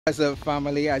As a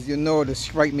family, as you know, they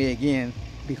strike me again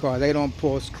because they don't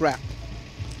post crap.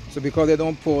 So because they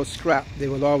don't post crap, they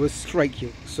will always strike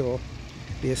you. So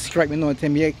they strike me now and tell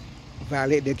me I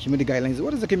violate their community guidelines.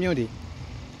 What is the community?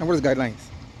 And what is guidelines?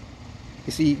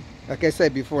 You see, like I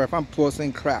said before, if I'm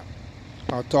posting crap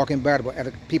or talking bad about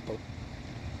other people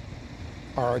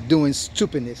or doing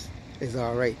stupidness, it's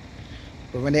alright.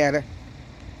 But when they are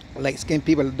light-skinned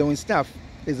people doing stuff,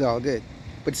 it's all good.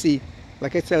 But see,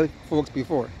 like I tell folks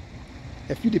before,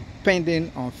 if you're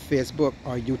depending on Facebook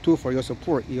or YouTube for your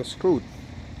support, you're screwed.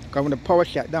 Because when the power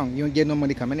shut down, you don't get no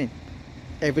money coming in.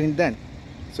 Everything done.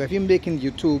 So if you're making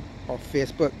YouTube or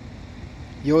Facebook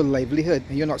your livelihood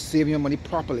and you're not saving your money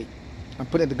properly and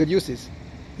putting it to good uses,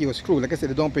 you're screwed. Like I said,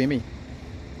 they don't pay me.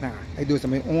 Nah, I do it on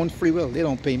my own free will. They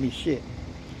don't pay me shit.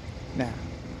 Nah.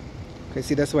 Because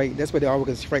see, that's why they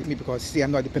always strike me, because see,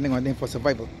 I'm not depending on them for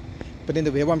survival. But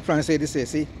anyway, what I'm trying to say this is,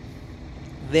 see,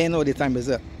 they know their time is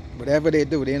up. Whatever they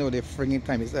do, they know their frigging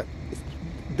time is up. It's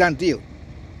done deal.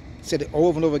 Said it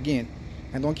over and over again.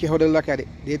 And don't care how they look at it,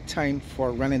 their time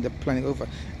for running the planet over.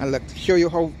 And look, to show you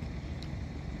how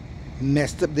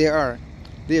messed up they are,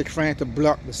 they're trying to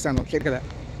block the sun. Check it out.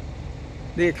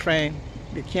 They're trying,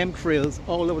 the chemtrails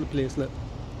all over the place, look.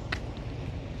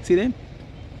 See them?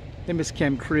 Them is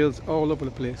chemtrails all over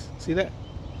the place. See that?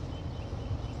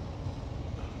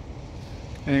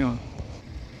 Hang on.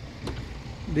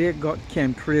 They got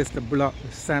chemtrails to block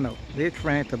the sun out. They're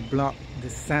trying to block the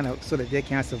sun out so that they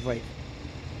can't survive.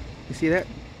 You see that?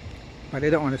 But they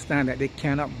don't understand that they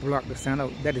cannot block the sun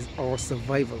out. That is all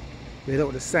survival.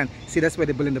 Without the sun. See, that's why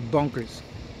they're building the bunkers.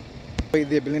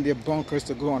 They're building their bunkers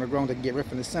to go on the ground to get rid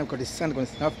from the sun, because the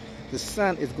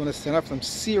sun is going to send off some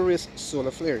serious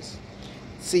solar flares.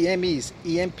 CMEs,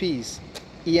 EMPs,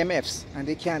 EMFs, and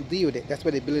they can't deal with it. That's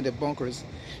why they're building the bunkers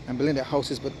and building the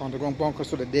houses, but underground bunkers,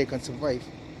 so that they can survive.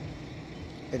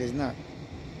 It is not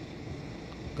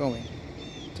going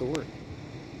to work.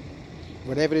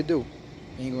 Whatever they do,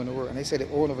 ain't going to work. And they said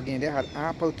it all over again. They had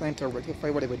ample time to rectify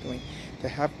what they were doing, to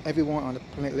have everyone on the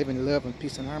planet live in love and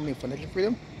peace and harmony and financial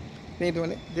freedom. They ain't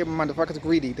doing it. They're motherfuckers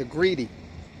greedy. They're greedy.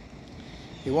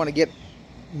 They want to get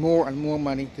more and more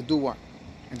money to do what?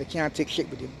 And they can't take shit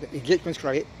with you. The Egyptians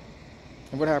try it.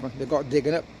 And what happened? They got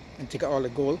digging up and take out all the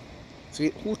gold. So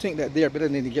who think that they are better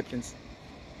than the Egyptians?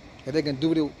 That they can do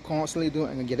what they constantly do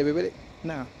and get away with it?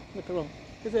 Nah, look around.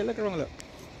 Look around, look.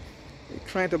 They're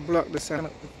trying to block the sun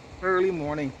early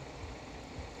morning.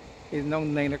 It's now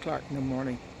 9 o'clock in the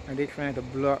morning. And they're trying to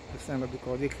block the sun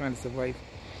because they're trying to survive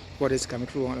what is coming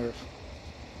through on Earth.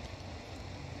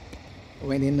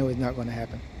 When they know it's not going to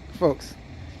happen. Folks,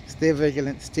 stay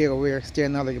vigilant, stay aware, stay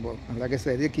knowledgeable. And like I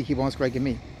said, they keep on striking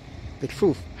me. The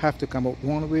truth have to come out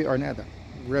one way or another.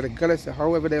 Regardless of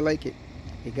however they like it,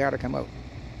 it gotta come out.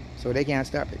 So they can't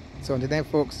stop it. So until then,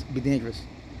 folks, be dangerous.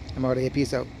 I'm out of here.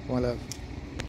 Peace out. One love.